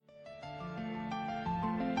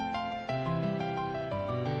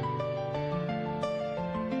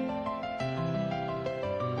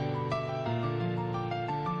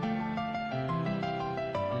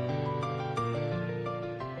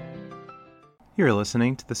You're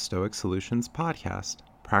listening to the Stoic Solutions Podcast,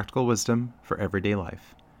 practical wisdom for everyday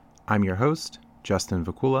life. I'm your host, Justin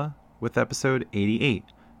Vakula, with episode 88,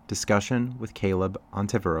 Discussion with Caleb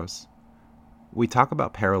Ontiveros. We talk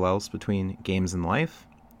about parallels between games and life,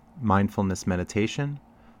 mindfulness meditation,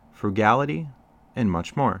 frugality, and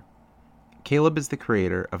much more. Caleb is the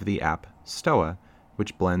creator of the app Stoa,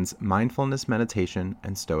 which blends mindfulness meditation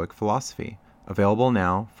and Stoic philosophy, available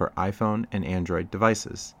now for iPhone and Android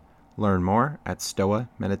devices. Learn more at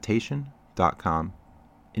stoameditation.com.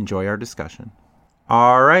 Enjoy our discussion.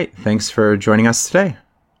 All right. Thanks for joining us today.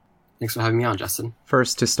 Thanks for having me on, Justin.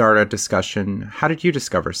 First, to start our discussion, how did you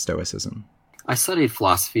discover Stoicism? I studied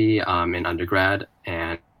philosophy in undergrad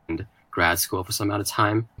and grad school for some amount of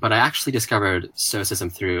time, but I actually discovered Stoicism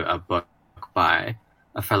through a book by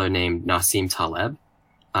a fellow named Nassim Taleb.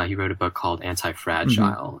 He wrote a book called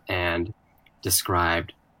Anti-Fragile and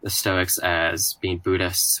described the Stoics as being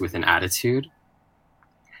Buddhists with an attitude.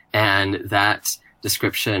 And that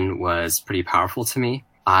description was pretty powerful to me.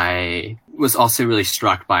 I was also really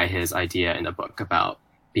struck by his idea in the book about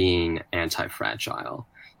being anti-fragile.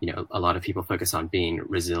 You know, a lot of people focus on being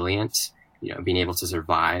resilient, being able to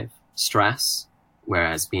survive stress,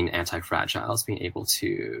 whereas being anti-fragile is being able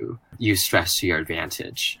to use stress to your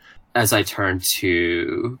advantage. As I turned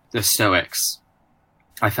to the Stoics,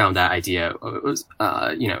 I found that idea was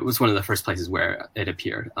one of the first places where it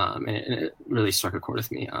appeared, and it really struck a chord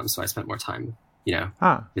with me. So I spent more time,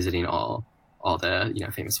 visiting all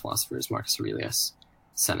the famous philosophers, Marcus Aurelius,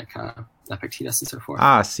 Seneca, Epictetus, and so forth.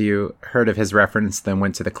 So you heard of his reference, then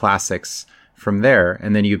went to the classics from there,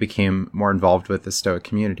 and then you became more involved with the Stoic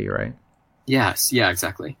community, right? Yes, yeah,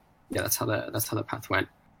 exactly. Yeah, that's how the path went.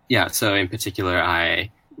 Yeah, so in particular,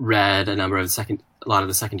 I read a lot of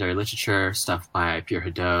the secondary literature, stuff by Pierre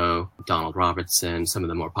Hadot, Donald Robertson, some of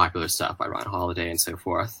the more popular stuff by Ryan Holiday, and so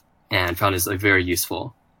forth, and found it a very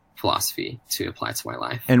useful philosophy to apply to my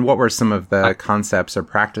life. And what were some of the concepts or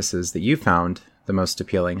practices that you found the most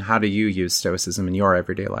appealing? How do you use Stoicism in your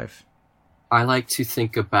everyday life? I like to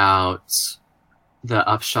think about the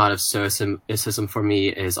upshot of Stoicism for me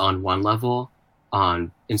is on one level,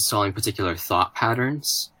 on installing particular thought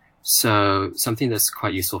patterns. So something that's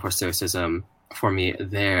quite useful for Stoicism for me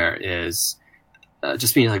there is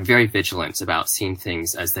just being very vigilant about seeing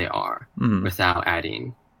things as they are without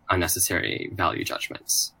adding unnecessary value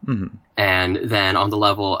judgments. And then on the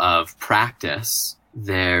level of practice,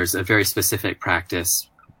 there's a very specific practice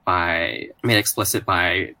made explicit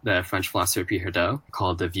by the French philosopher Pierre Hadot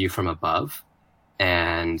called the view from above.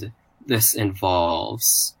 And this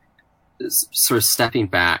involves sort of stepping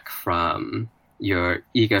back from your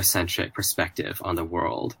egocentric perspective on the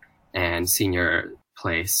world and seeing your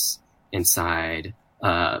place inside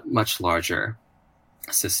a much larger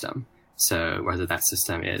system. So whether that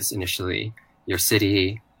system is initially your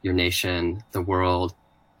city, your nation, the world,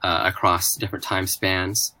 across different time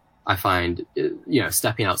spans, I find,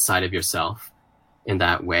 stepping outside of yourself in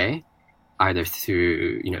that way, either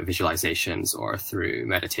through, visualizations or through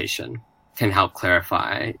meditation, can help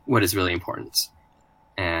clarify what is really important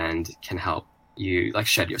and can help you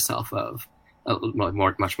shed yourself of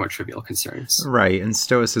much more trivial concerns. Right. And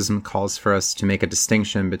Stoicism calls for us to make a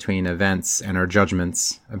distinction between events and our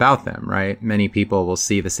judgments about them, right? Many people will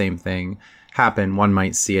see the same thing happen. One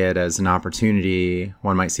might see it as an opportunity.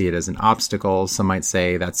 One might see it as an obstacle. Some might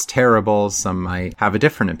say that's terrible. Some might have a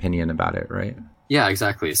different opinion about it, right? Yeah,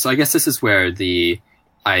 exactly. So I guess this is where the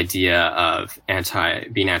idea of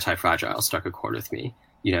being anti-fragile struck a chord with me.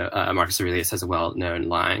 Marcus Aurelius has a well-known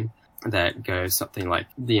line that goes something like,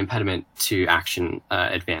 the impediment to action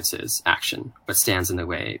advances action, but stands in the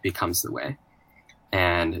way becomes the way.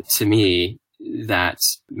 And to me, that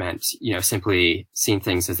meant, simply seeing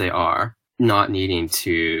things as they are, not needing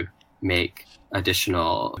to make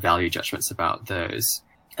additional value judgments about those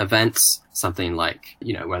events, something like,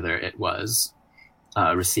 whether it was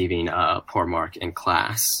receiving a poor mark in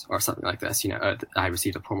class or something like this. I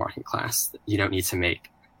received a poor mark in class. You don't need to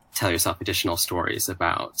tell yourself additional stories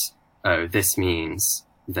about, oh, this means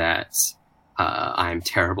that I'm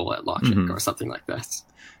terrible at logic or something like this.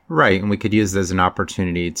 Right. And we could use it as an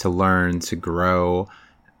opportunity to learn, to grow,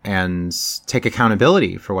 and take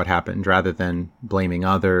accountability for what happened rather than blaming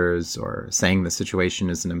others or saying the situation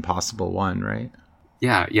is an impossible one, right?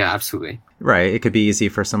 Yeah, absolutely. Right. It could be easy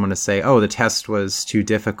for someone to say, oh, the test was too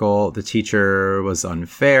difficult, the teacher was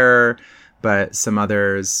unfair, but some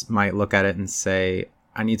others might look at it and say,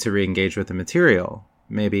 I need to re-engage with the material.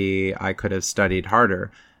 Maybe I could have studied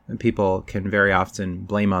harder. And people can very often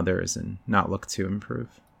blame others and not look to improve.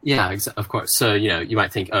 Yeah, of course. So, you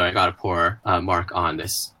might think, oh, I got a poor mark on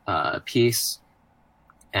this piece.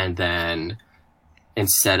 And then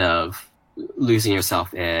instead of losing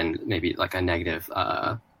yourself in maybe like a negative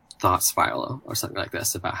thought spiral or something like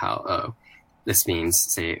this about how, oh, this means,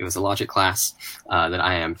 say it was a logic class, that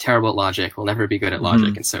I am terrible at logic, will never be good at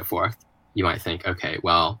logic, and so forth. You might think, okay,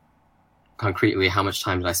 well, concretely, how much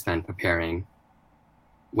time did I spend preparing?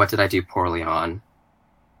 What did I do poorly on?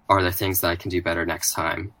 Are there things that I can do better next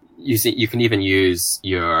time? You can even use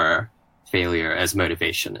your failure as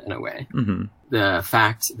motivation in a way. The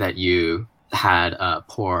fact that you had a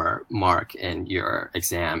poor mark in your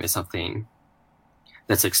exam is something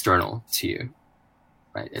that's external to you,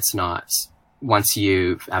 right? It's not, once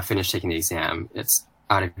you have finished taking the exam, it's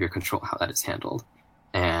out of your control how that is handled.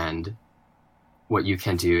 And what you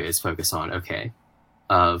can do is focus on, okay,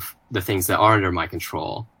 of the things that are under my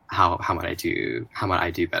control, how might I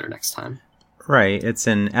do better next time? Right. It's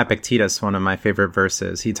in Epictetus, one of my favorite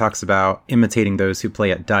verses. He talks about imitating those who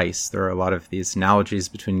play at dice. There are a lot of these analogies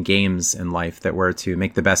between games and life that we're to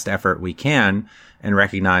make the best effort we can and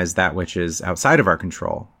recognize that which is outside of our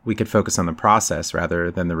control. We could focus on the process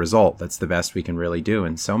rather than the result. That's the best we can really do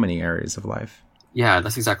in so many areas of life. Yeah,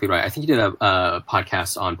 that's exactly right. I think you did a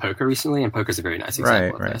podcast on poker recently, and poker is a very nice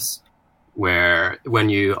example of this, where when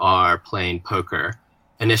you are playing poker,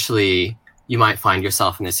 initially you might find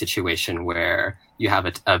yourself in a situation where you have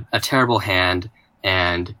a terrible hand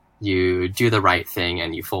and you do the right thing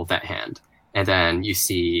and you fold that hand. And then you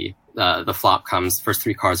see the flop comes, first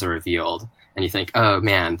three cards are revealed, and you think, oh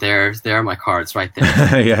man, there are my cards right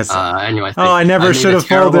there. Yes. And you might think, I never should have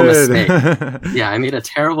folded. Yeah, I made a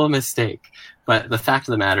terrible mistake. But the fact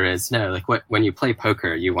of the matter is, no, like when you play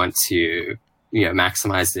poker, you want to,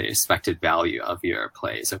 maximize the expected value of your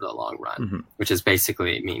plays over the long run, which is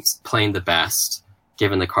basically means playing the best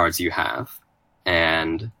given the cards you have.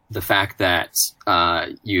 And the fact that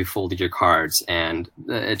you folded your cards and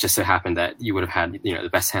it just so happened that you would have had, the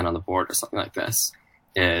best hand on the board or something like this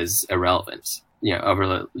is irrelevant.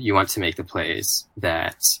 You want to make the plays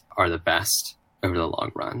that are the best over the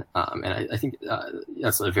long run. And I think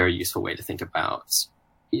that's a very useful way to think about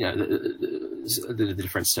the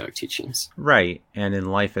different Stoic teachings. Right. And in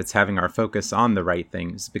life, it's having our focus on the right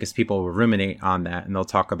things, because people will ruminate on that and they'll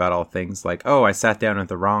talk about all things like, oh, I sat down at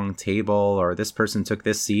the wrong table, or this person took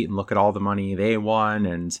this seat and look at all the money they won.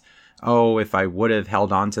 And, oh, if I would have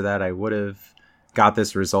held on to that, I would have got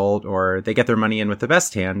this result. Or they get their money in with the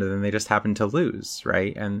best hand and then they just happen to lose.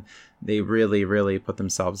 Right. And they really, really put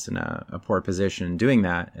themselves in a poor position doing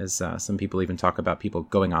that, as some people even talk about people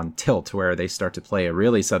going on tilt, where they start to play a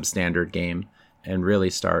really substandard game and really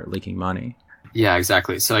start leaking money. Yeah,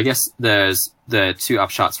 exactly. So I guess there's the two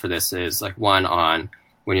upshots for this is like one on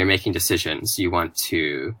when you're making decisions, you want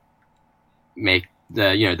to make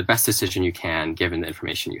the best decision you can given the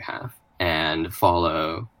information you have and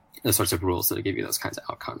follow the sorts of rules that give you those kinds of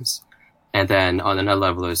outcomes. And then on another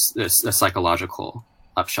level, there's a psychological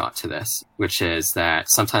upshot to this, which is that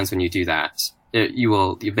sometimes when you do that,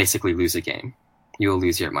 you basically lose a game. You will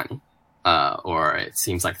lose your money, or it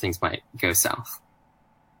seems like things might go south.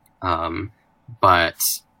 But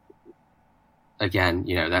again,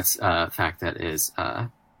 that's a fact that is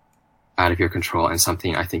out of your control and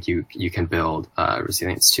something I think you can build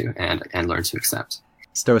resilience to and learn to accept.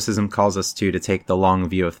 Stoicism calls us to take the long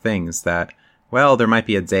view of things, that, well, there might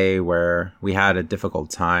be a day where we had a difficult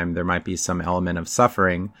time. There might be some element of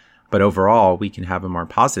suffering, but overall we can have a more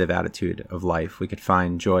positive attitude of life. We could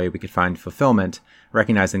find joy. We could find fulfillment,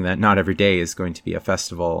 recognizing that not every day is going to be a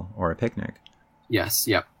festival or a picnic. Yes.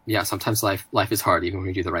 Yep. Yeah. Sometimes life is hard, even when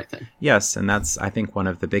we do the right thing. Yes. And that's, I think, one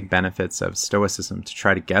of the big benefits of Stoicism, to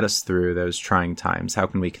try to get us through those trying times. How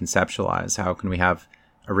can we conceptualize? How can we have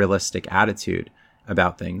a realistic attitude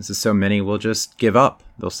about things? Is so many will just give up.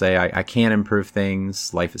 They'll say, I can't improve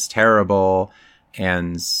things. Life is terrible.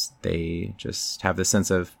 And they just have this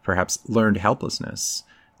sense of perhaps learned helplessness,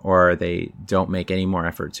 or they don't make any more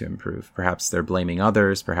effort to improve. Perhaps they're blaming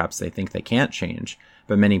others. Perhaps they think they can't change.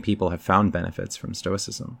 But many people have found benefits from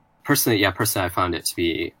Stoicism. Personally, I found it to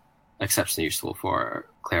be exceptionally useful for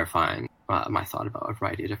clarifying my thought about a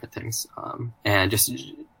variety of different things. And just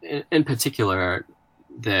in particular,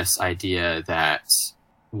 this idea that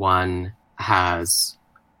one has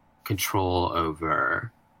control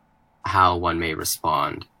over how one may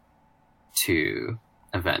respond to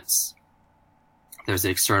events. There's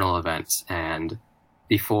an external event, and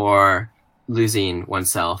before losing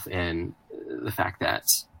oneself in the fact that,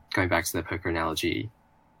 going back to the poker analogy,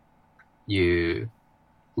 you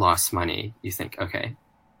lost money, you think, okay,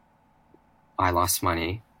 I lost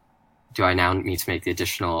money. Do I now need to make the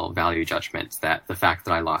additional value judgment that the fact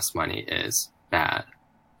that I lost money is bad?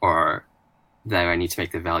 Or that I need to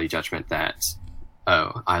make the value judgment that,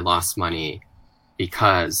 oh, I lost money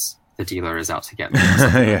because the dealer is out to get me. Or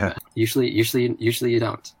something Yeah. like that. Usually you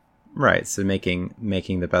don't. Right. So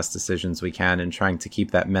making the best decisions we can and trying to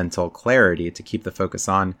keep that mental clarity, to keep the focus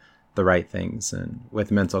on the right things. And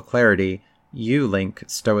with mental clarity, you link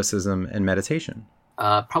stoicism and meditation.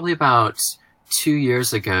 Probably about 2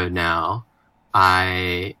 years ago now,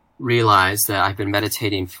 I realized that I've been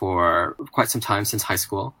meditating for quite some time since high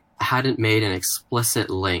school. I hadn't made an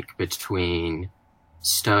explicit link between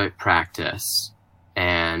Stoic practice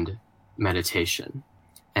and meditation.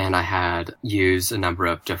 And I had used a number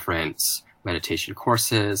of different meditation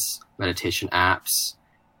courses, meditation apps,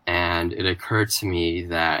 and it occurred to me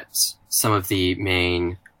that some of the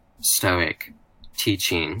main Stoic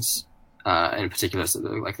teachings, in particular,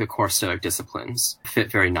 like the core Stoic disciplines,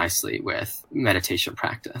 fit very nicely with meditation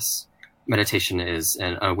practice. Meditation is,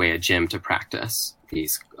 in a way, a gym to practice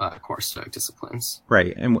these core Stoic disciplines.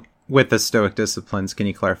 Right. And with the Stoic disciplines, can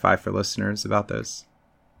you clarify for listeners about those?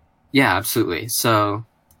 Yeah, absolutely. So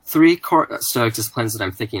 3 core Stoic disciplines that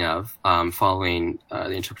I'm thinking of, following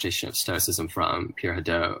the interpretation of Stoicism from Pierre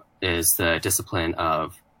Hadot, is the discipline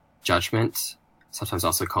of judgment, sometimes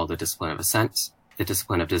also called the discipline of assent, the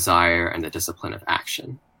discipline of desire, and the discipline of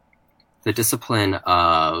action. The discipline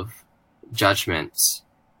of judgment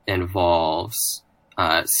involves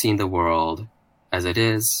seeing the world as it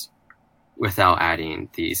is without adding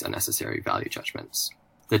these unnecessary value judgments.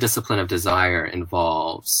 The discipline of desire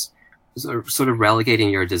involves sort of relegating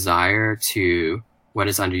your desire to what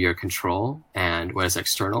is under your control and what is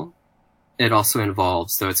external. It also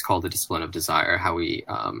involves, though it's called the discipline of desire, how we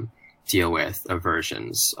deal with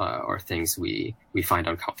aversions or things we find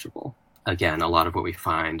uncomfortable. Again, a lot of what we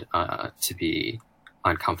find to be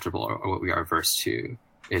uncomfortable or what we are averse to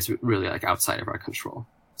is really like outside of our control.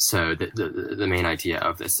 So the main idea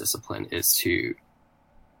of this discipline is to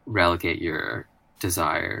relegate your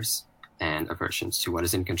desires and aversions to what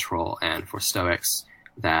is in control. And for Stoics,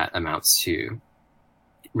 that amounts to,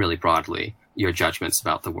 really broadly, your judgments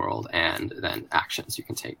about the world and then actions you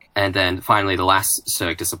can take. And then finally, the last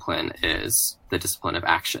Stoic discipline is the discipline of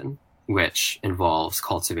action, which involves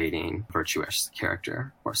cultivating virtuous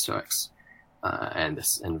character for Stoics. And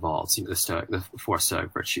this involves the 4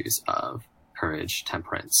 Stoic virtues of courage,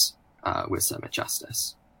 temperance, wisdom, and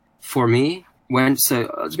justice. For me,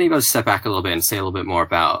 so maybe I'll step back a little bit and say a little bit more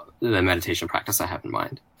about the meditation practice I have in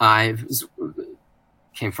mind. I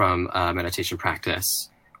came from a meditation practice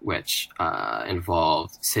which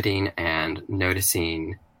involved sitting and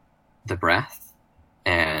noticing the breath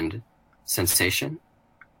and sensation.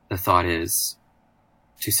 The thought is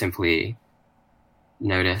to simply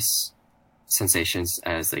notice sensations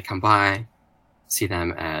as they come by, see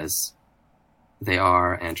them as they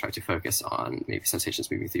are, and try to focus on maybe sensations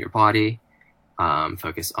moving through your body.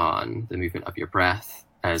 Focus on the movement of your breath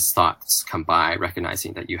as thoughts come by,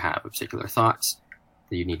 recognizing that you have a particular thought,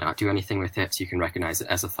 that you need not do anything with it. So you can recognize it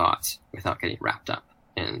as a thought without getting wrapped up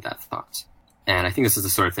in that thought. And I think this is the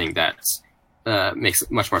sort of thing that makes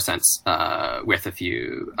much more sense with a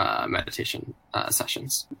few meditation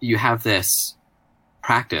sessions. You have this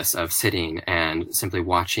practice of sitting and simply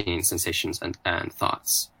watching sensations and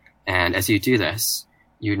thoughts. And as you do this,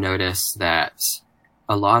 you notice that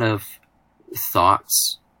a lot of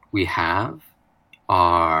thoughts we have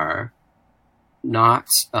are not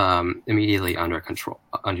immediately under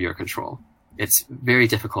your control. It's very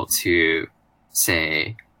difficult to,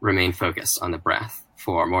 say, remain focused on the breath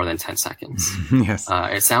for more than 10 seconds. Yes.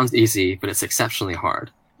 It sounds easy, but it's exceptionally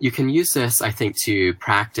hard. You can use this, I think, to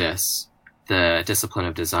practice the discipline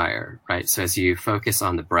of desire, right? So as you focus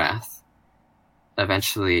on the breath,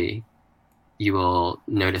 eventually you will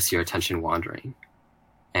notice your attention wandering.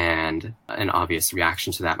 And an obvious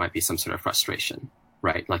reaction to that might be some sort of frustration,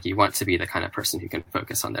 right? Like you want to be the kind of person who can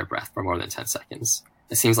focus on their breath for more than 10 seconds.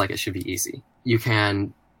 It seems like it should be easy. You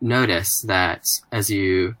can notice that as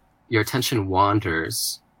your attention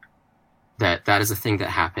wanders, that is a thing that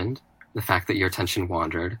happened. The fact that your attention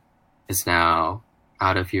wandered is now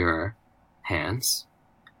out of your hands,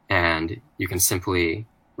 and you can simply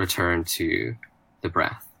return to the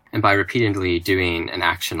breath. And by repeatedly doing an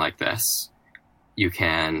action like this, you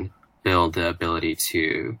can build the ability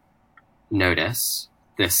to notice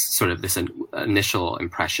this initial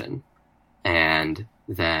impression and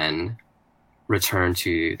then return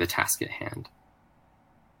to the task at hand.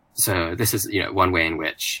 So this is, one way in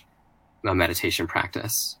which a meditation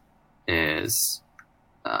practice is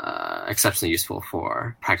exceptionally useful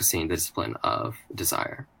for practicing the discipline of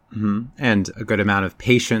desire. Mm-hmm. And a good amount of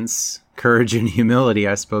patience, courage, and humility,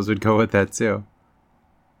 I suppose, would go with that too.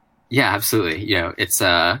 Yeah, absolutely. It's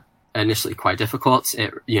initially quite difficult.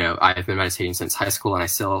 I've been meditating since high school, and I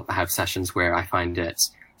still have sessions where I find it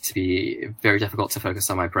to be very difficult to focus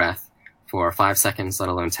on my breath for 5 seconds, let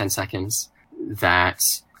alone 10 seconds. That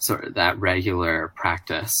regular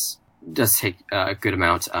practice does take a good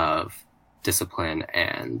amount of discipline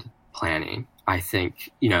and planning. I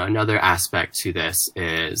think, another aspect to this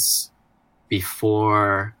is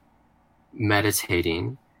before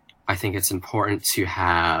meditating, I think it's important to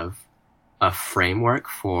have a framework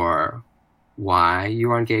for why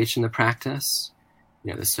you are engaged in the practice.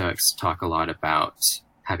 The Stoics talk a lot about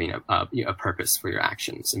having a purpose for your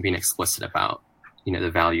actions and being explicit about,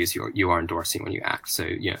 the values you are endorsing when you act. So,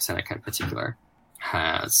 Seneca in particular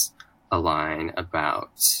has a line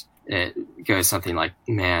about, it goes something like,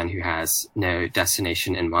 man who has no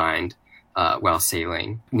destination in mind while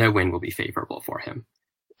sailing, no wind will be favorable for him.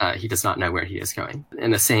 He does not know where he is going.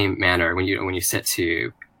 In the same manner, when you sit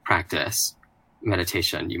to practice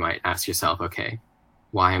meditation, you might ask yourself, okay,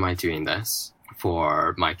 why am I doing this?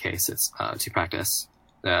 For my case, it's to practice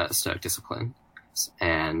the Stoic discipline.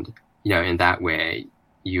 And, in that way,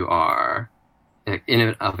 you are, in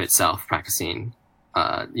and of itself, practicing,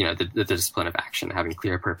 the discipline of action, having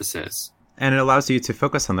clear purposes. And it allows you to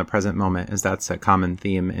focus on the present moment, as that's a common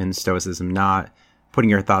theme in Stoicism, not putting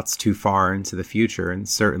your thoughts too far into the future and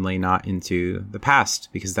certainly not into the past,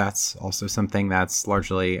 because that's also something that's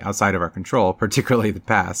largely outside of our control, particularly the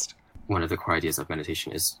past. One of the core ideas of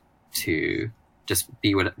meditation is to just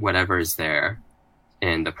be whatever is there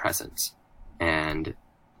in the present. And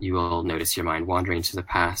you will notice your mind wandering to the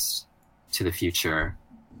past, to the future,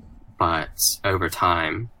 but over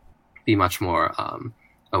time, be much more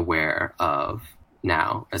aware of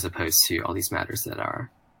now, as opposed to all these matters that are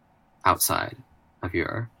outside of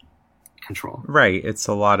your control. Right. It's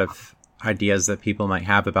a lot of ideas that people might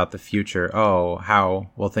have about the future. Oh,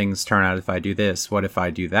 how will things turn out if I do this? What if I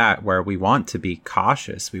do that? Where we want to be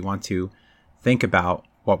cautious. We want to think about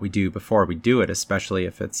what we do before we do it, especially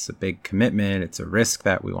if it's a big commitment, it's a risk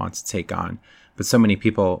that we want to take on. But so many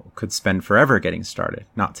people could spend forever getting started,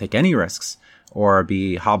 not take any risks, or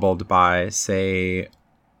be hobbled by, say,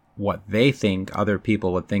 what they think other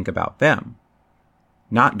people would think about them,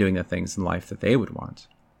 not doing the things in life that they would want.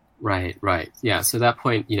 Right. Yeah. So at that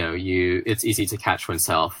point, it's easy to catch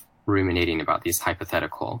oneself ruminating about these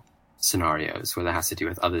hypothetical scenarios where that has to do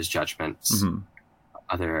with others' judgments,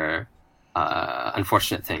 other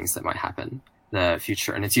unfortunate things that might happen in the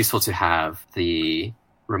future. And it's useful to have the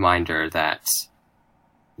reminder that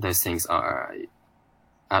those things are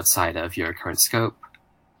outside of your current scope,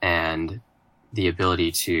 and the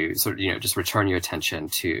ability to sort of, just return your attention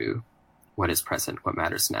to what is present, what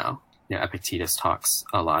matters now. Epictetus talks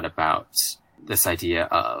a lot about this idea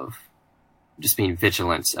of just being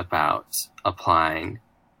vigilant about applying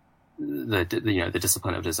the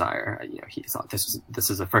discipline of desire. He thought this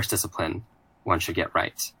is the first discipline one should get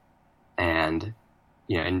right. And,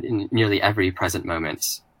 in nearly every present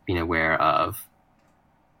moment, being aware of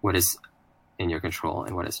what is in your control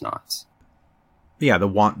and what is not. Yeah, the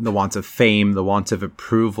want of fame, the want of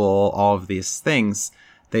approval, all of these things,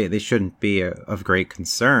 they shouldn't be of great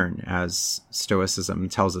concern, as Stoicism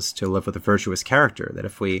tells us to live with a virtuous character, that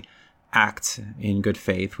if we act in good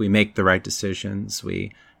faith, we make the right decisions,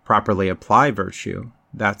 we properly apply virtue,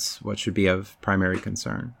 that's what should be of primary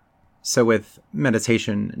concern. So with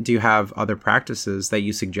meditation, do you have other practices that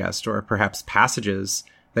you suggest, or perhaps passages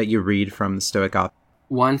that you read from the Stoic author?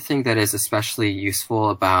 One thing that is especially useful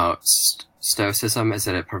about Stoicism is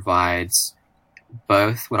that it provides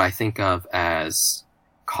both what I think of as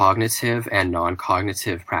cognitive and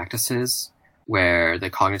non-cognitive practices, where the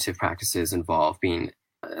cognitive practices involve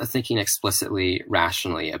thinking explicitly,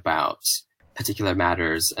 rationally about particular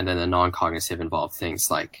matters, and then the non-cognitive involve things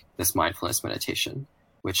like this mindfulness meditation,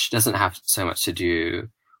 which doesn't have so much to do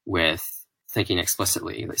with thinking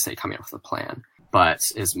explicitly, let's say coming up with a plan,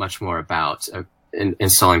 but is much more about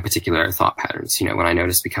installing particular thought patterns. When I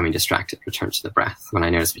notice becoming distracted, return to the breath. When I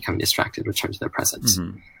notice becoming distracted, return to the present.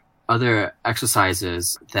 Mm-hmm. Other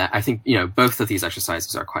exercises that I think, both of these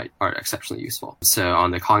exercises are exceptionally useful. So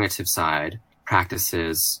on the cognitive side,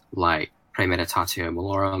 practices like premeditatio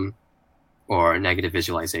malorum or negative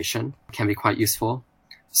visualization can be quite useful.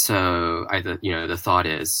 So the thought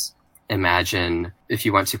is, imagine if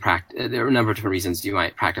you want to practice, there are a number of different reasons you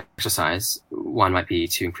might practice exercise. One might be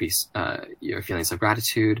to increase your feelings of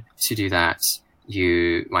gratitude. To do that,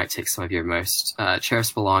 you might take some of your most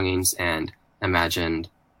cherished belongings and imagine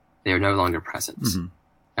they are no longer present. Mm-hmm.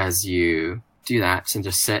 As you do that and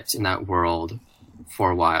just sit in that world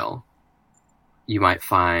for a while, you might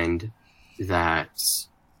find that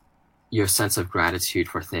your sense of gratitude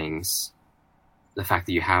for things the fact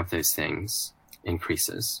that you have those things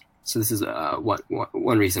increases. So this is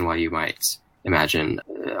one reason why you might imagine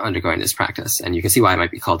undergoing this practice. And you can see why it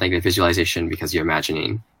might be called negative visualization, because you're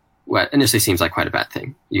imagining what initially seems like quite a bad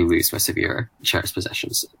thing. You lose most of your cherished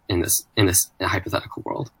possessions in this hypothetical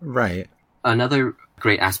world. Right. Another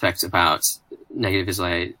great aspect about negative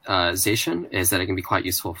visualization is that it can be quite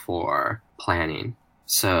useful for planning.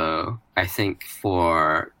 So I think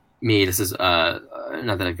for me, this is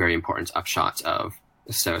another very important upshot of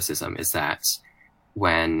Stoicism, is that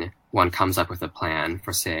when one comes up with a plan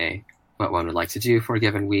for, say, what one would like to do for a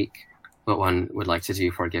given week, what one would like to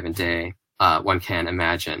do for a given day, one can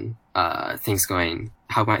imagine how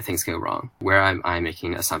might things go wrong? Where am I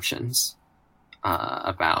making assumptions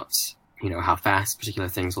about, how fast particular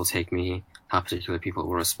things will take me, how particular people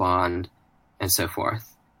will respond, and so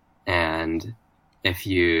forth. And if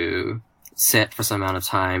you sit for some amount of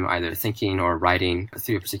time, either thinking or writing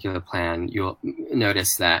through a particular plan, you'll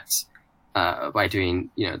notice that by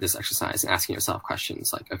doing, this exercise and asking yourself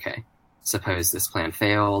questions like, okay, suppose this plan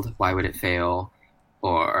failed, why would it fail?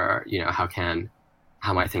 Or,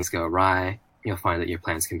 how might things go awry? You'll find that your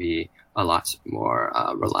plans can be a lot more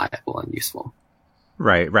reliable and useful.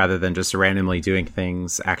 Right. Rather than just randomly doing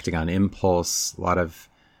things, acting on impulse, a lot of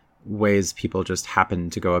ways people just happen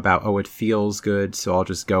to go about, it feels good, so I'll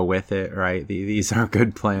just go with it, right? These aren't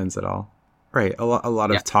good plans at all. Right. A lot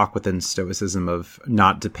of talk within Stoicism of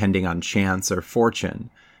not depending on chance or fortune,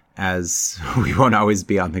 as we won't always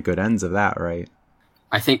be on the good ends of that, right?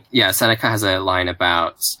 I think, Seneca has a line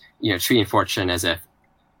about, treating fortune as if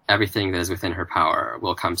everything that is within her power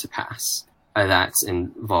will come to pass. That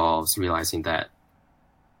involves realizing that,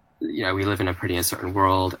 we live in a pretty uncertain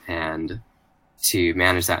world, and to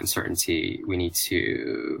manage that uncertainty, we need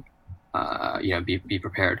to, be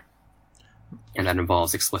prepared. And that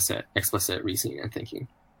involves explicit reasoning and thinking.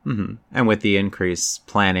 Mm-hmm. And with the increased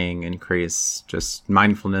planning, increased just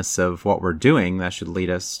mindfulness of what we're doing, that should lead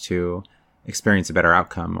us to experience a better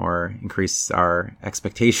outcome or increase our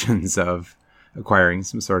expectations of acquiring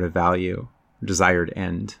some sort of value, desired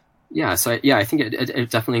end. Yeah. So I think it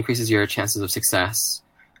definitely increases your chances of success.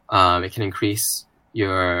 It can increase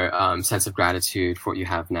your sense of gratitude for what you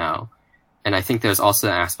have now. And I think there's also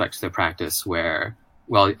an aspect to the practice where,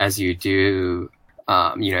 well, as you do,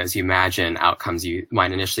 as you imagine outcomes you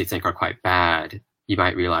might initially think are quite bad, you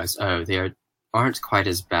might realize, they aren't quite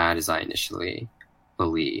as bad as I initially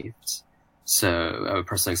believed. So a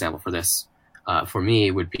personal example for this, for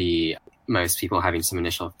me, would be most people having some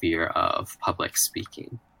initial fear of public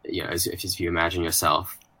speaking. If you imagine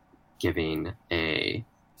yourself giving a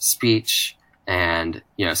speech and,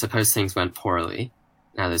 suppose things went poorly.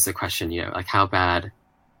 Now there's the question, how bad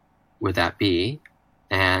would that be?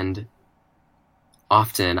 And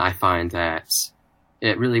often I find that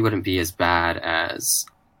it really wouldn't be as bad as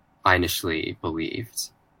I initially believed.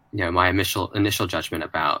 My initial judgment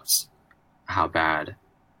about how bad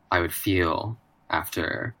I would feel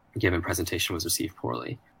after a given presentation was received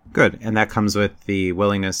poorly. Good. And that comes with the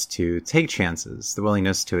willingness to take chances, the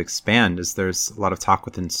willingness to expand, as there's a lot of talk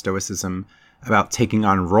within Stoicism about taking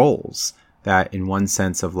on roles that in one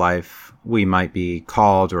sense of life we might be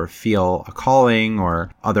called or feel a calling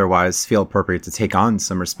or otherwise feel appropriate to take on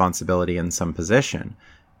some responsibility in some position.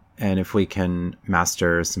 And if we can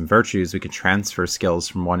master some virtues, we can transfer skills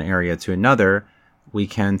from one area to another, we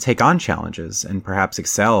can take on challenges and perhaps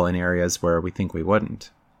excel in areas where we think we wouldn't.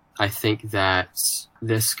 I think that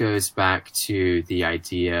this goes back to the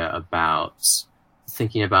idea about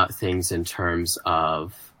thinking about things in terms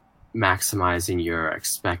of maximizing your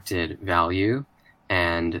expected value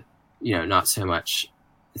and, not so much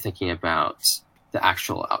thinking about the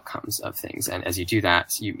actual outcomes of things. And as you do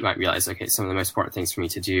that, you might realize, okay, some of the most important things for me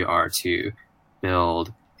to do are to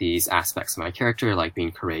build these aspects of my character, like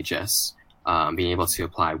being courageous, being able to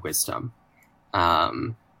apply wisdom.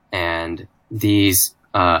 And these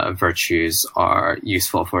virtues are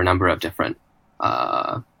useful for a number of different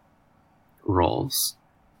roles.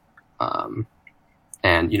 And,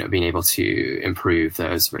 being able to improve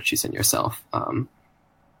those virtues in yourself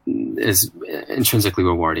is intrinsically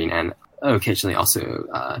rewarding and occasionally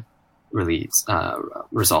also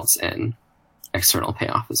results in external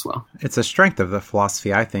payoff as well. It's a strength of the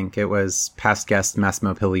philosophy, I think. It was past guest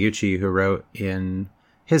Massimo Pigliucci who wrote in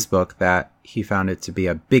his book that he found it to be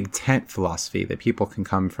a big tent philosophy, that people can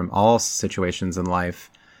come from all situations in life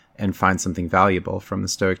and find something valuable from the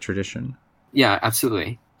Stoic tradition. Yeah,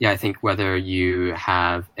 absolutely. Yeah, I think whether you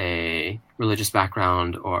have a religious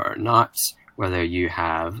background or not, whether you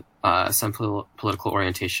have some political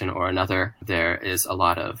orientation or another, there is a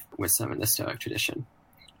lot of wisdom in the Stoic tradition.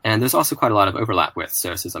 And there's also quite a lot of overlap with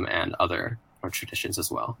Stoicism and other traditions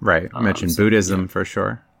as well. Right. You mentioned Buddhism for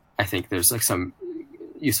sure. I think there's like some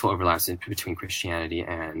useful overlaps between Christianity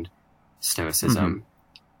and Stoicism.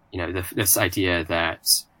 This idea that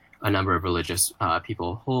a number of religious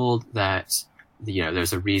people hold that,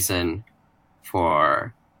 there's a reason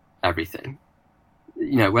for everything.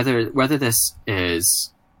 Whether this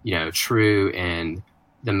is, true in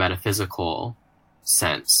the metaphysical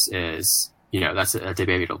sense is, that's a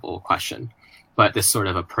debatable question. But this sort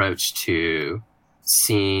of approach to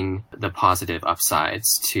seeing the positive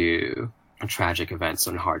upsides to tragic events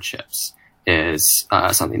and hardships is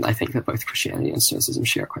something I think that both Christianity and Stoicism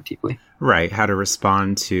share quite deeply. Right. How to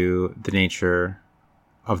respond to the nature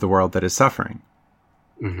of the world that is suffering.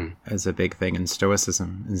 As a big thing in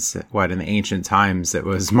Stoicism is in the ancient times, it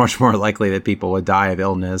was much more likely that people would die of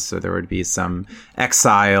illness, or there would be some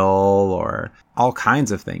exile or all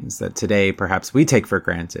kinds of things that today perhaps we take for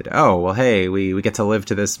granted. Oh, well, hey, we get to live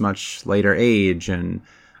to this much later age, and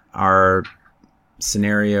our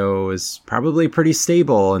scenario is probably pretty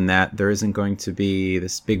stable in that there isn't going to be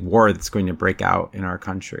this big war that's going to break out in our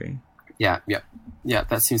country. Yeah,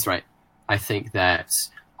 that seems right. I think that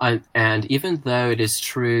and even though it is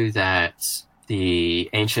true that the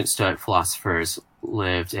ancient Stoic philosophers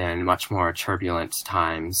lived in much more turbulent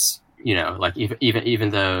times, like even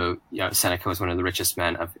though Seneca was one of the richest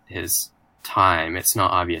men of his time, it's not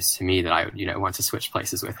obvious to me that I would want to switch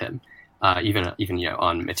places with him, even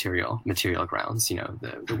on material grounds.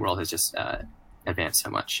 The world has just advanced so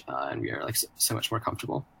much, and we are like so much more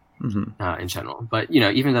comfortable in general. But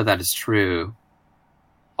even though that is true,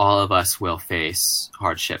 all of us will face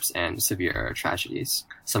hardships and severe tragedies.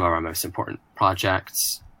 Some of our most important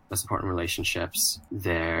projects, most important relationships.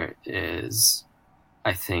 There is,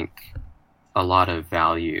 I think, a lot of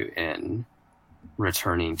value in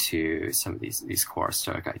returning to some of these core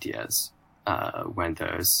Stoic ideas when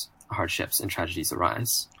those hardships and tragedies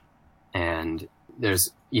arise. And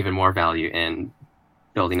there's even more value in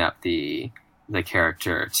building up the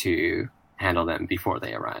character to handle them before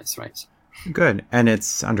they arise, right? Good. And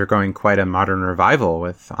it's undergoing quite a modern revival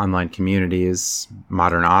with online communities,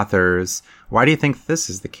 modern authors. Why do you think this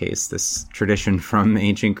is the case, this tradition from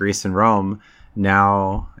ancient Greece and Rome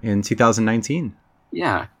now in 2019?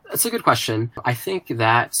 Yeah, that's a good question. I think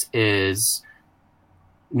that is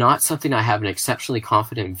not something I have an exceptionally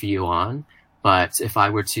confident view on, but if I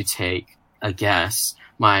were to take a guess,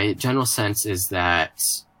 my general sense is that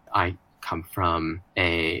I come from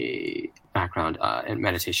a background in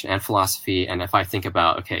meditation and philosophy, and if I think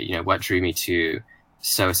about, what drew me to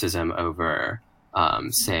Stoicism over,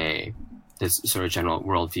 say, this sort of general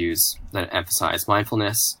worldviews that emphasize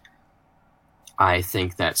mindfulness, I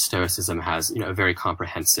think that Stoicism has, a very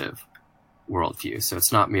comprehensive worldview. So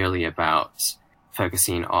it's not merely about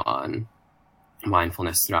focusing on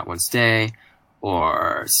mindfulness throughout one's day,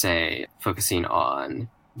 or say focusing on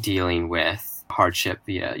dealing with hardship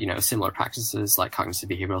via, similar practices like cognitive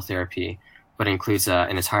behavioral therapy, but includes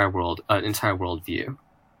an entire worldview.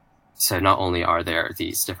 So not only are there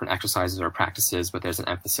these different exercises or practices, but there's an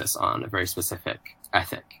emphasis on a very specific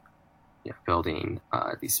ethic, building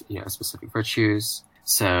these specific virtues.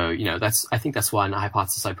 So I think that's one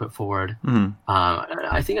hypothesis I put forward.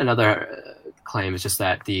 I think another claim is just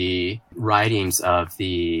that the writings of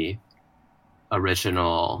the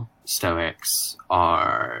original Stoics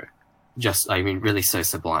are just, really so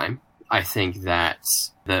sublime. I think that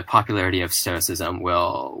the popularity of Stoicism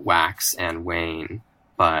will wax and wane,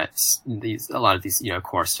 but a lot of these,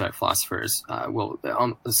 core Stoic philosophers will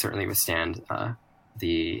certainly withstand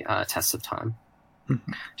the test of time,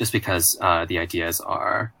 just because the ideas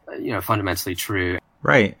are, fundamentally true.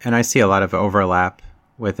 Right, and I see a lot of overlap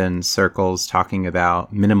within circles talking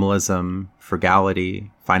about minimalism,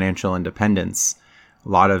 frugality, financial independence. A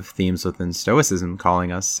lot of themes within Stoicism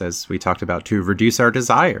calling us, as we talked about, to reduce our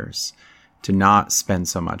desires, to not spend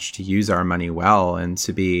so much, to use our money well, and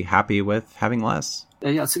to be happy with having less.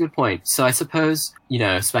 Yeah, that's a good point. So I suppose,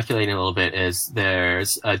 speculating a little bit, is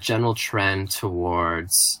there's a general trend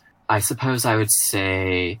towards, I suppose I would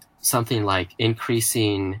say, something like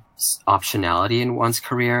increasing optionality in one's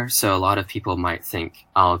career. So a lot of people might think,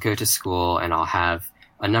 I'll go to school and I'll have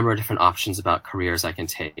a number of different options about careers I can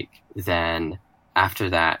take. Then after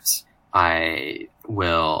that, I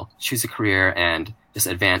will choose a career and just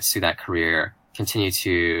advance through that career, continue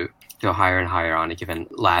to go higher and higher on a given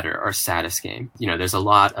ladder or status game. There's a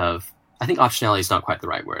lot of, I think optionality is not quite the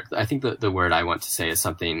right word. I think the word I want to say is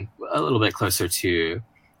something a little bit closer to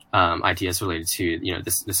ideas related to,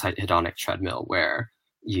 this hedonic treadmill where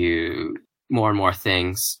you more and more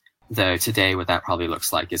things, though today what that probably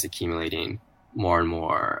looks like is accumulating more and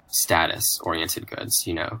more status-oriented goods,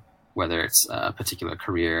 whether it's a particular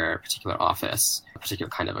career, a particular office, a particular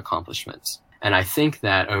kind of accomplishment. And I think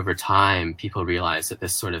that over time, people realize that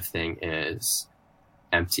this sort of thing is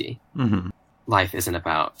empty. Mm-hmm. Life isn't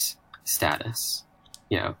about status.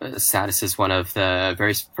 Status is one of the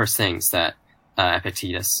very first things that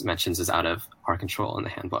Epictetus mentions is out of our control in the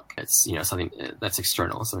handbook. It's, something that's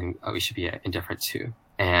external, something we should be indifferent to.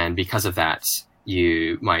 And because of that,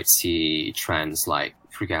 you might see trends like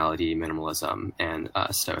frugality, minimalism, and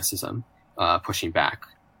stoicism pushing back.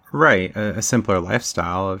 Right. A simpler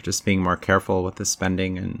lifestyle of just being more careful with the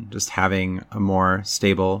spending and just having a more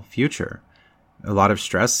stable future. A lot of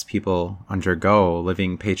stress people undergo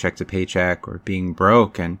living paycheck to paycheck or being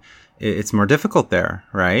broke, and it's more difficult there,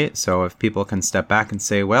 right? So if people can step back and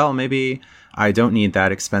say, well, maybe I don't need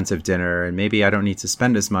that expensive dinner, and maybe I don't need to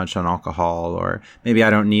spend as much on alcohol, or maybe I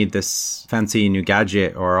don't need this fancy new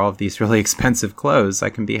gadget or all of these really expensive clothes. I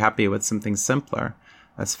can be happy with something simpler.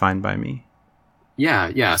 That's fine by me.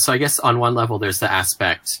 Yeah. So I guess on one level, there's the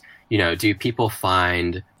aspect, do people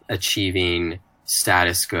find achieving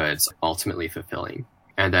status goods ultimately fulfilling?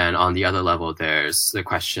 And then on the other level, there's the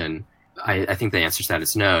question, I think the answer to that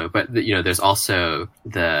is no, but there's also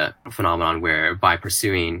the phenomenon where by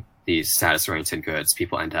pursuing these status-oriented goods,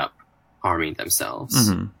 people end up harming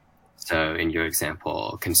themselves. Mm-hmm. So in your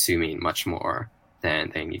example, consuming much more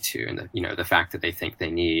than they need to. And the fact that they think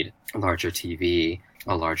they need a larger TV,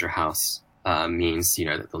 a larger house, means,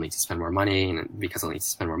 that they'll need to spend more money. And because they'll need to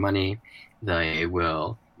spend more money, they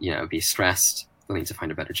will, be stressed. They'll need to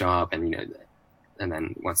find a better job. And, and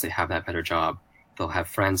then once they have that better job, they'll have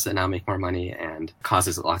friends that now make more money, and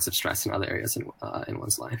causes lots of stress in other areas in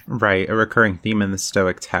one's life. Right. A recurring theme in the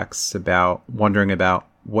Stoic texts about wondering about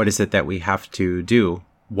what is it that we have to do?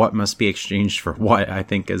 What must be exchanged for what, I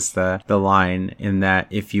think is the line, in that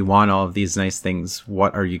if you want all of these nice things,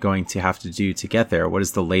 what are you going to have to do to get there? What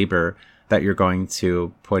is the labor that you're going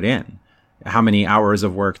to put in? How many hours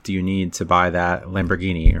of work do you need to buy that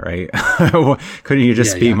Lamborghini, right? Couldn't you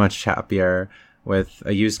just be much happier with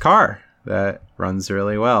a used car that runs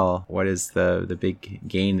really well? What is the big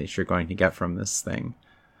gain that you're going to get from this thing?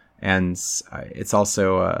 And it's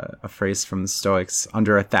also a phrase from the Stoics,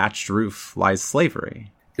 under a thatched roof lies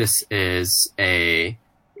slavery. This is a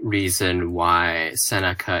reason why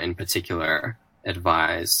Seneca in particular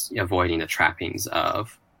advised avoiding the trappings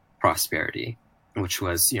of prosperity, which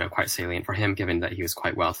was, quite salient for him, given that he was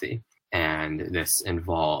quite wealthy. And this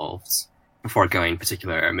involves foregoing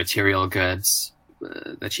particular material goods,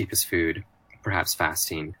 the cheapest food, perhaps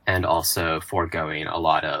fasting, and also foregoing a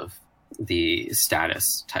lot of the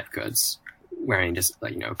status type goods, wearing just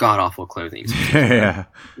god-awful clothing to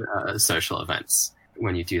social events.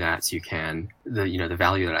 When you do that, you can, the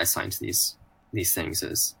value that I assign to these things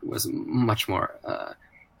was much more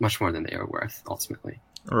than they are worth ultimately.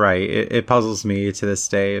 Right. It puzzles me to this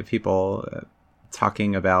day of people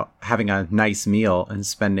talking about having a nice meal and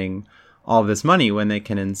spending all of this money when they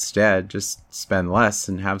can instead just spend less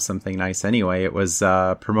and have something nice anyway. It was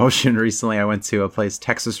a promotion recently. I went to a place,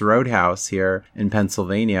 Texas Roadhouse here in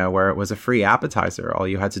Pennsylvania, where it was a free appetizer. All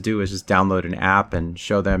you had to do was just download an app and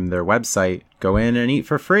show them their website, go in and eat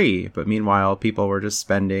for free. But meanwhile, people were just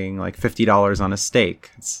spending like $50 on a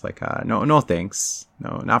steak. It's like, no thanks.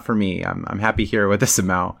 No, not for me. I'm happy here with this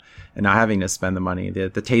amount and not having to spend the money. The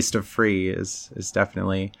taste of free is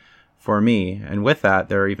definitely for me. And with that,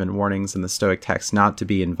 there are even warnings in the Stoic text not to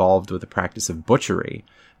be involved with the practice of butchery.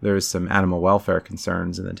 There's some animal welfare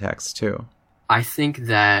concerns in the text too. I think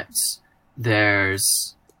that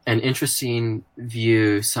there's an interesting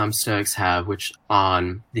view some Stoics have, which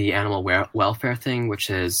on the animal welfare thing, which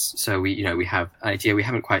is, so we have an idea we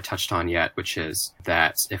haven't quite touched on yet, which is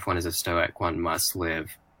that if one is a Stoic, one must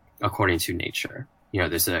live according to nature.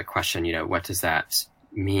 There's a question, what does that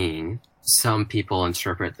mean? Some people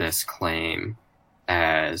interpret this claim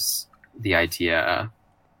as the idea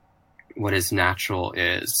what is natural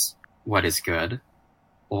is what is good,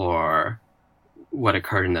 or what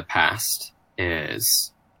occurred in the past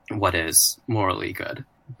is what is morally good.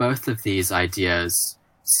 Both of these ideas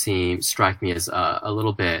strike me as a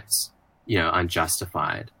little bit,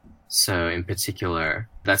 unjustified. So in particular,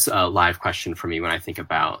 that's a live question for me when I think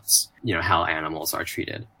about, how animals are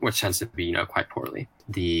treated, which tends to be, quite poorly.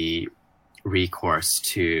 The recourse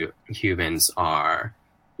to humans are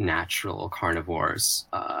natural carnivores,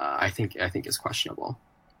 I think is questionable.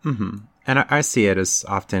 Mm-hmm. And I see it as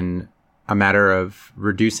often a matter of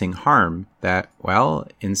reducing harm, that, well,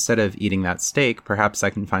 instead of eating that steak, perhaps I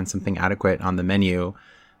can find something adequate on the menu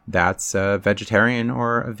that's a vegetarian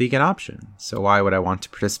or a vegan option. So why would I want to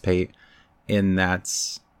participate in that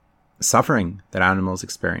suffering that animals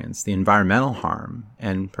experience, the environmental harm,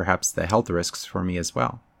 and perhaps the health risks for me as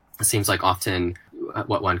well. It seems like often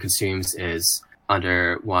what one consumes is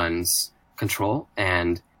under one's control,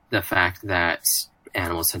 and the fact that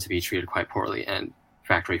animals tend to be treated quite poorly and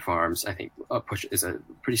factory farms, I think, is a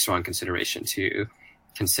pretty strong consideration to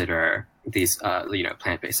consider these,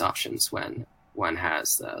 plant-based options when one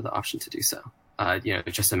has the option to do so.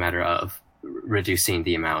 It's just a matter of reducing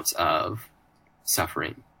the amount of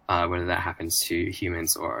suffering, whether that happens to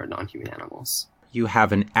humans or non-human animals. You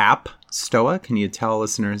have an app, Stoa. Can you tell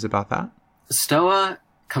listeners about that? Stoa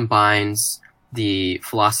combines the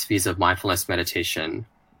philosophies of mindfulness meditation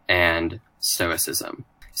and Stoicism.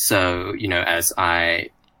 So, as I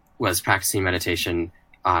was practicing meditation,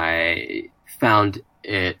 I found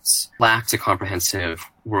it lacked a comprehensive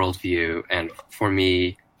worldview. And for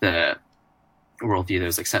me, the worldview that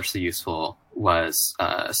was exceptionally useful was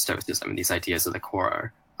Stoicism and these ideas of the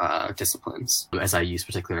core disciplines. As I use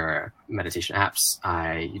particular meditation apps,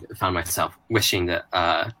 I found myself wishing that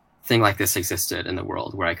a thing like this existed in the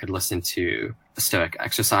world, where I could listen to Stoic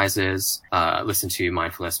exercises, listen to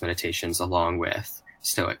mindfulness meditations along with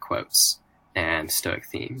Stoic quotes and Stoic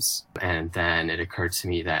themes. And then it occurred to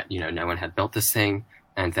me that, no one had built this thing,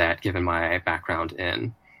 and that given my background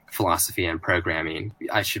in philosophy and programming,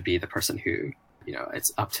 I should be the person who,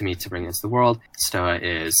 it's up to me to bring into the world. Stoa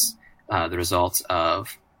is the result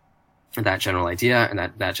of that general idea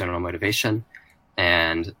and that general motivation.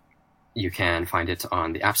 And you can find it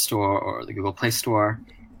on the App Store or the Google Play Store.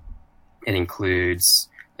 It includes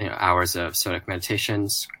hours of Stoic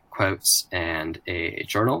meditations, quotes, and a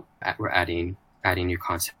journal. We're adding new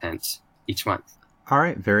content each month. All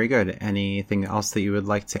right, very good. Anything else that you would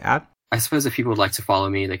like to add? I suppose if people would like to follow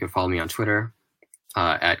me, they could follow me on Twitter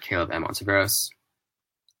at Caleb M. Ontiveros.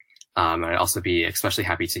 I'd also be especially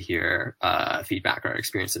happy to hear feedback or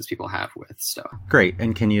experiences people have with Stoa. Great.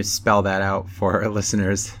 And can you spell that out for our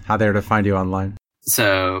listeners, how they're to find you online?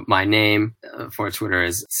 So my name for Twitter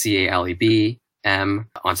is CALEB M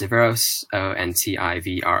Ontiveros,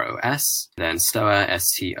 ONTIVROS, then Stoa,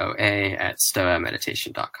 STOA at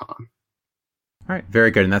stoameditation.com. All right,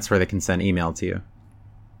 very good. And that's where they can send email to you.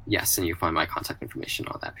 Yes, and you find my contact information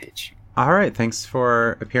on that page. All right, thanks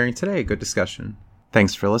for appearing today. Good discussion.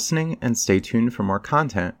 Thanks for listening, and stay tuned for more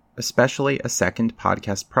content, especially a second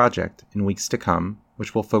podcast project in weeks to come,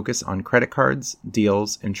 which will focus on credit cards,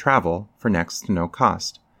 deals, and travel for next to no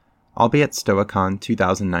cost. I'll be at StoaCon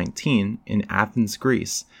 2019 in Athens,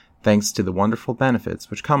 Greece, thanks to the wonderful benefits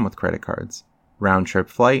which come with credit cards. Round-trip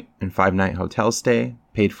flight and 5-night hotel stay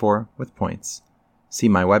paid for with points. See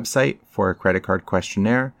my website for a credit card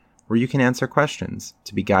questionnaire where you can answer questions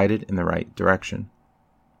to be guided in the right direction.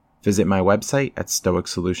 Visit my website at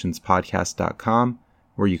stoicsolutionspodcast.com,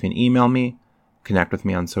 where you can email me, connect with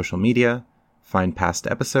me on social media, find past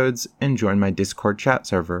episodes, and join my Discord chat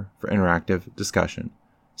server for interactive discussion.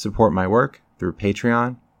 Support my work through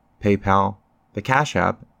Patreon, PayPal, the Cash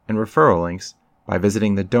App, and referral links by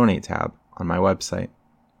visiting the Donate tab on my website.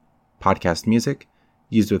 Podcast music,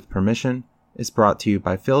 used with permission, is brought to you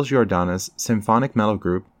by Phil Giordano's symphonic metal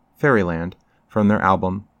group, Fairyland, from their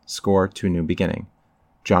album Score to a New Beginning.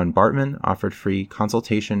 John Bartman offered free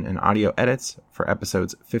consultation and audio edits for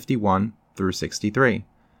episodes 51 through 63.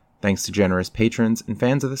 Thanks to generous patrons and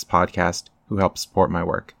fans of this podcast who help support my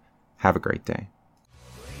work. Have a great day.